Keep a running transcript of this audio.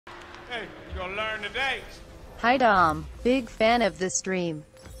Hey, you gonna learn today. Hi Dom, big fan of the stream.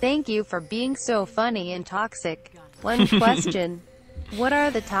 Thank you for being so funny and toxic. One question. What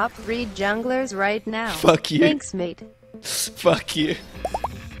are the top 3 junglers right now? Fuck you. Thanks, mate. Fuck you.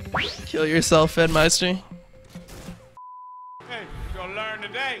 Kill yourself, Fedmeister. Hey, you gonna learn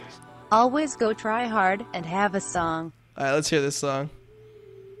today. Always go try hard and have a song. Alright, let's hear this song.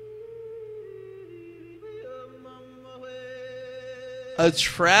 A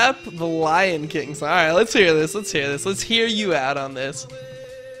Trap the Lion King song. Alright, let's hear this. Let's hear this. Let's hear you out on this.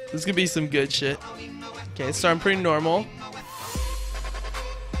 This could be some good shit. Okay, starting pretty normal.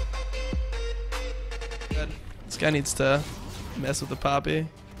 Good. This guy needs to mess with the poppy.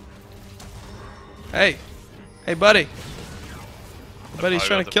 Hey. Hey, buddy. Buddy's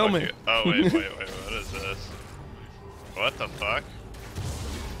trying to kill me. Oh, wait, what is this? What the fuck?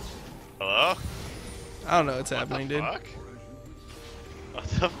 Hello? I don't know what's happening, dude. Fuck? What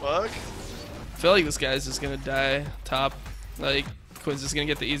the fuck? I feel like this guy's just gonna die top. Like, Quinn's just gonna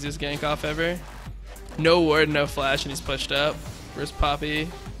get the easiest gank off ever. No ward, no flash, and he's pushed up. Where's Poppy?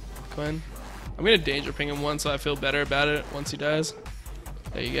 Quinn. I'm gonna danger ping him once so I feel better about it once he dies.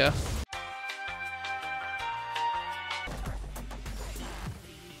 There you go.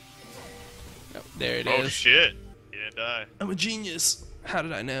 Oh, there it is. Oh shit! He didn't die. I'm a genius. How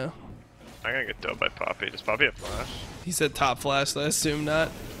did I know? I'm gonna get dubbed by Poppy. Does Poppy have flash? He said top flash, so I assume not.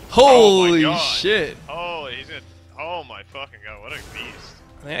 Holy God. shit! Holy, he's gonna. Oh my fucking god, what a beast.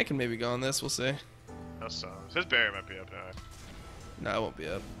 I think I can maybe go on this, we'll see. No songs. His barrier might be up now. No, it won't be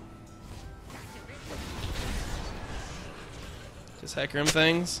up. Just HECARIM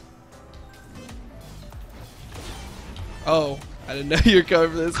things. Oh, I didn't know you were coming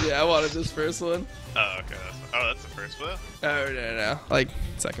for this. Yeah, I wanted this first one. Oh, okay. That's the first one? Oh, no. Like,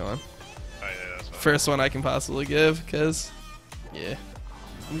 second one. Oh, yeah, that's fine. First one I can possibly give, because, yeah.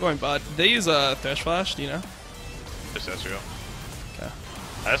 I'm going bot. They use Thresh Flash, do you know? Just Ezreal. Okay.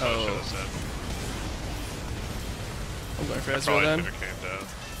 I just want to show this in. I'm going for I Ezreal probably then. could've camped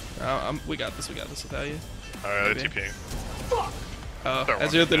out. We got this without you. Alright, Maybe. they're TPing. Oh, They're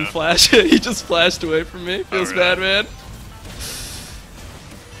Ezreal didn't walking flash. He just flashed away from me. Feels really? bad, man.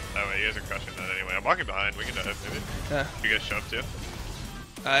 Oh wait, you guys are crushing that anyway. I'm walking behind. We can dive, maybe. Yeah. You guys show up too?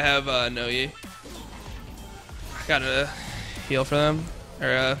 I have no E. I got a heal for them.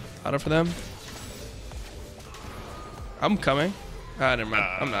 Or auto for them. I'm coming. Ah, never mind.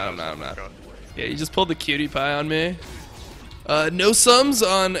 I'm not. Go on. Yeah, you just pulled the cutie pie on me. No sums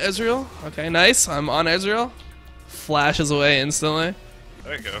on Ezreal. Okay, nice. I'm on Ezreal. Flashes away instantly.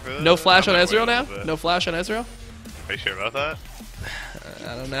 There you go for that. No flash on I'm Ezreal gonna now? wait a little bit. No flash on Ezreal? Are you sure about that?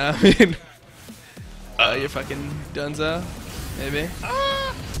 I don't know. I mean, you're fucking dunzo. Maybe.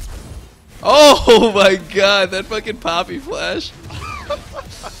 Ah! Oh my god, that fucking poppy flash.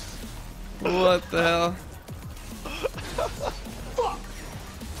 What the hell?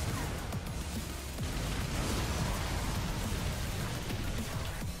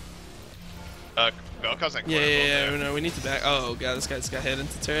 Vel'Koz and Yeah, no, we need to back. Oh god, this guy just got hit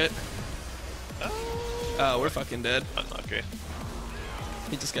into turret. Oh, we're fucking dead. Unlucky.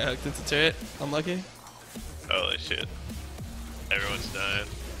 He just got hooked into turret. Unlucky. Holy shit. Everyone's dying.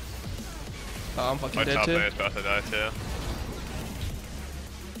 Oh, I'm fucking My dead top too. lane's about to die too.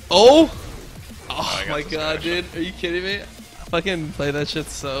 Oh! I Oh got my this god, guy. dude. Are you kidding me? I fucking play that shit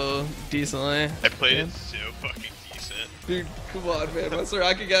so decently. I played Yeah. it so fucking decent. Dude, come on, man. My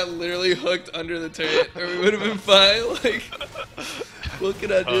Soraka got literally hooked under the turret, or we would have been fine. Like, what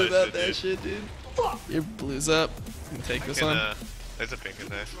can I do Holy about shit, that dude. shit, dude? Your blue's up. You can take this one. There's a pink in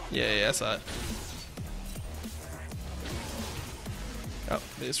there. Yeah, I saw it. Oh,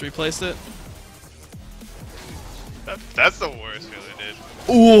 they just replaced it. That's the worst feeling, dude.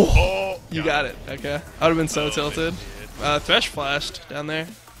 Ooh! Oh! You got it. Okay. I would have been so Holy tilted. shit. Thresh flashed down there.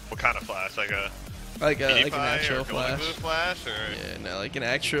 What kind of flash? Like a Like an PewDiePie actual or flash. Goldenglue flash? Or... Yeah, no, like an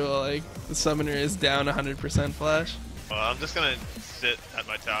actual, like, the summoner is down 100% flash. Well, I'm just gonna sit at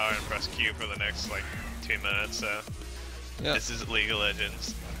my tower and press Q for the next, like, 2 minutes, so... Yeah. This is League of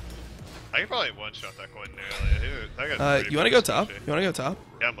Legends. I could probably one-shot that coin nearly. You wanna go top? You wanna go top?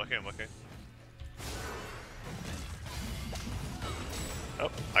 Yeah, I'm looking. Oh,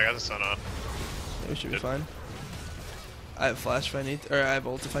 I got the sun off. Yeah, we should be Good. fine. I have flash if I need to, or I have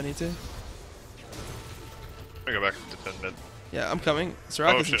ult if I need to. I'm gonna go back to defend mid. Yeah, I'm coming.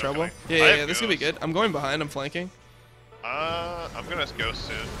 Soraka's in shit, I'm trouble. coming. Yeah, I yeah, have this could be ghosts. good. I'm going behind, I'm flanking. I'm gonna go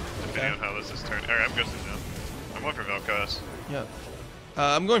soon, depending on how this is turning. Alright, I'm ghosting now. I'm going for Vel'Koz. Yeah.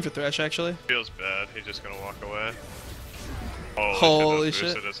 I'm going for Thresh, actually. Feels bad, he's just gonna walk away. Holy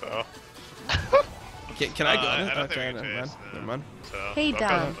shit. shit. As hell. Can I go on it? I don't Okay, think we never can mind. chase, no. Never mind. So, Hey, Vel'Koz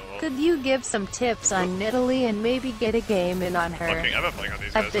Dom. in the wall. Could you give some tips on Italy and maybe get a game in on her? Fucking, I've been playing on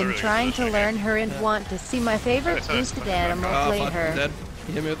these guys. I've been trying to learn her and want to see my favorite boosted animal play fuck, I'm her. dead.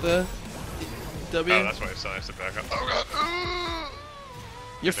 You hit me with the W. Oh, that's why it's so nice to back up. Oh god.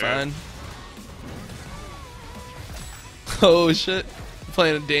 You're fine. Oh shit. I'm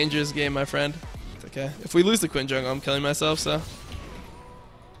playing a dangerous game, my friend. It's okay. If we lose the Quinn jungle, I'm killing myself, so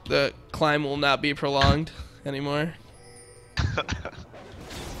the climb will not be prolonged anymore.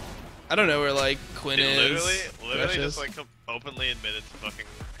 I don't know where like Quinn is. Literally just like openly admitted to fucking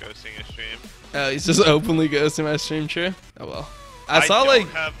ghosting a stream. Oh, he's just openly ghosting my stream, true? Oh well. I saw don't like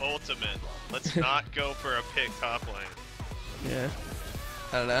have ultimate. Let's not go for a pick top lane. yeah.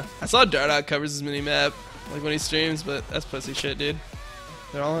 I don't know. I saw Dardock covers his mini map like when he streams, but that's pussy shit, dude.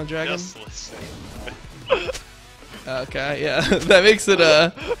 They're all on dragon. Just listening. Okay, yeah. that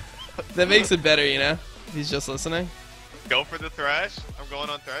makes it better, you know. He's just listening. Go for the thrash. I'm going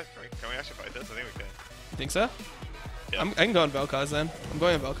on thrash. Can we actually fight this? I think we can. You think so? Yeah. I can go on Vel'Koz then. I'm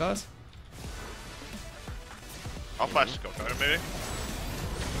going on Vel'Koz. I'll flash go counter maybe.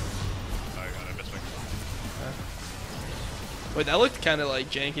 Oh god, I missed my. Wait, that looked kind of like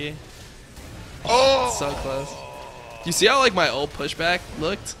janky. Oh! So close. Do you see how like my ult pushback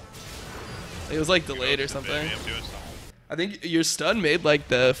looked? It was like delayed or something. Baby, I'm doing something. I think your stun made like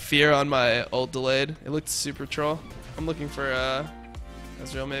the fear on my ult delayed. It looked super troll. I'm looking for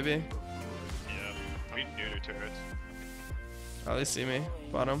Ezreal maybe. Yeah, we neuter turrets. Oh, they see me.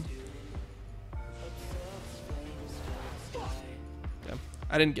 Bottom. Yeah.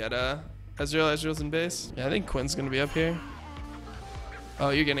 I didn't get Ezreal. Ezreal's in base. Yeah, I think Quinn's gonna be up here. Oh,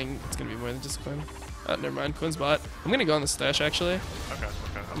 it's gonna be more than just Quinn. Oh, never mind. Quinn's bot. I'm gonna go on the stash actually. Okay.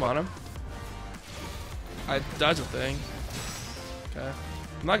 I'm on him. I dodged the thing. Okay.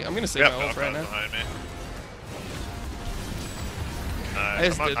 I'm gonna save my ult right now. Behind me. I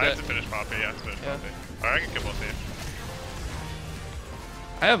just did I have that. to finish Poppy. I have to finish Yeah. Poppy. Alright, I can kill both of you.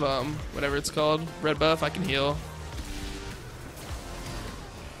 I have whatever it's called, red buff. I can heal.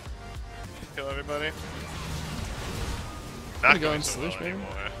 Kill everybody. I'm Not gonna go going in so Sloosh, well maybe?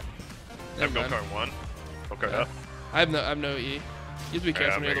 anymore. I Never have go mind. card 1. Go card Yeah. up. I have no E. You have to be Okay,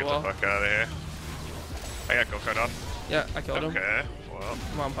 careful I'm near gonna the get wall. the fuck out of here. I got go card up. Yeah, I killed him. Okay, well.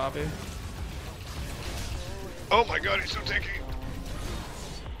 Come on, Poppy. Oh my god, he's so tanky.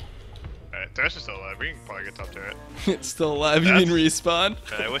 Alright, Thresh is still alive. We can probably get top turret. It's still alive. You mean respawn?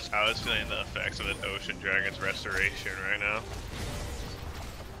 Man, I wish I was feeling the effects of an Ocean Dragon's restoration right now.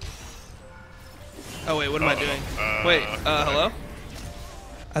 Oh wait, what am I doing? Wait, okay. hello?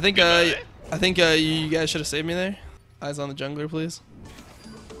 I think you guys should have saved me there. Eyes on the jungler, please.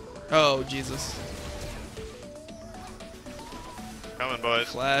 Oh Jesus! Coming, boys.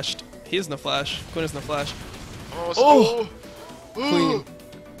 Flashed. He is no flash. Quinn is no flash. Oh! Clean.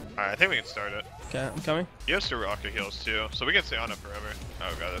 Alright, I think we can start it. Okay, I'm coming. You have rocket heals too, so we can stay on it forever.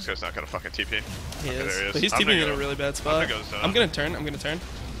 Oh god, this guy's not gonna fucking TP. He Okay, there is. he is. But he's I'm TPing gonna in a go- really bad spot. go zone. I'm gonna turn. I'm gonna turn.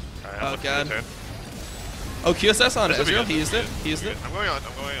 Alright, Oh, I'm looking for God. the turn. Oh, QSS on This will be Ezreal. good, He used this it. will be He used good. it. I'm going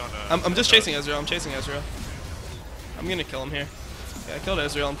on. I'm just chasing Ezreal. I'm chasing Ezreal. I'm gonna kill him here. Okay, I killed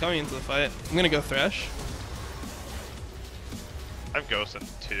Ezreal. I'm coming into the fight. I'm gonna go Thresh. I'm ghosting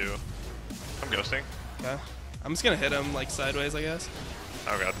too. I'm ghosting. Okay. I'm just gonna hit him like sideways, I guess.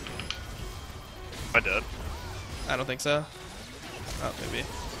 Oh god. Am I dead? I don't think so. Oh, maybe.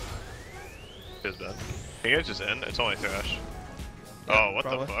 He's dead. Can you guys just end? It's only Thrash. Yeah, Oh, what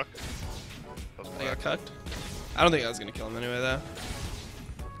probably. the fuck? That was I got black. cucked. I don't think I was gonna kill him anyway, though.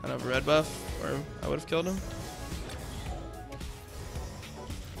 I don't have a red buff, or I would have killed him.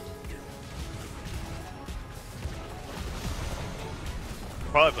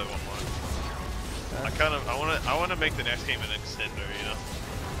 Probably play one more. I wanna make the next game an extender, you know?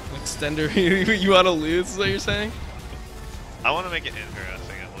 Extender, you want to lose? Is what you're saying? I wanna make it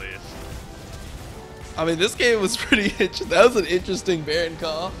interesting at least. I mean, this game was pretty interesting. That was an interesting Baron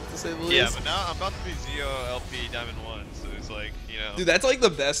call, to say the least. Yeah, but now I'm about to be Zio LP Diamond 1, so it's like, you know. Dude, that's like the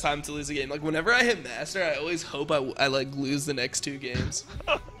best time to lose a game. Like, whenever I hit Master, I always hope I like lose the next 2 games.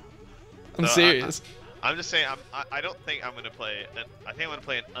 I'm No, serious. I'm just saying, I don't think I'm gonna play. I think I'm gonna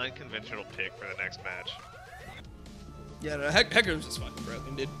play an unconventional pick for the next match. Yeah, no, HECARIM's just fucking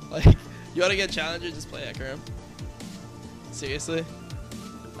broken, dude. Like, you want to get Challenger, just play HECARIM. Seriously?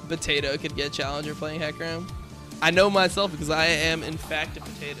 A potato could get Challenger playing HECARIM? I know myself because I am, in fact, a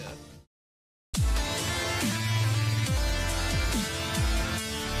potato.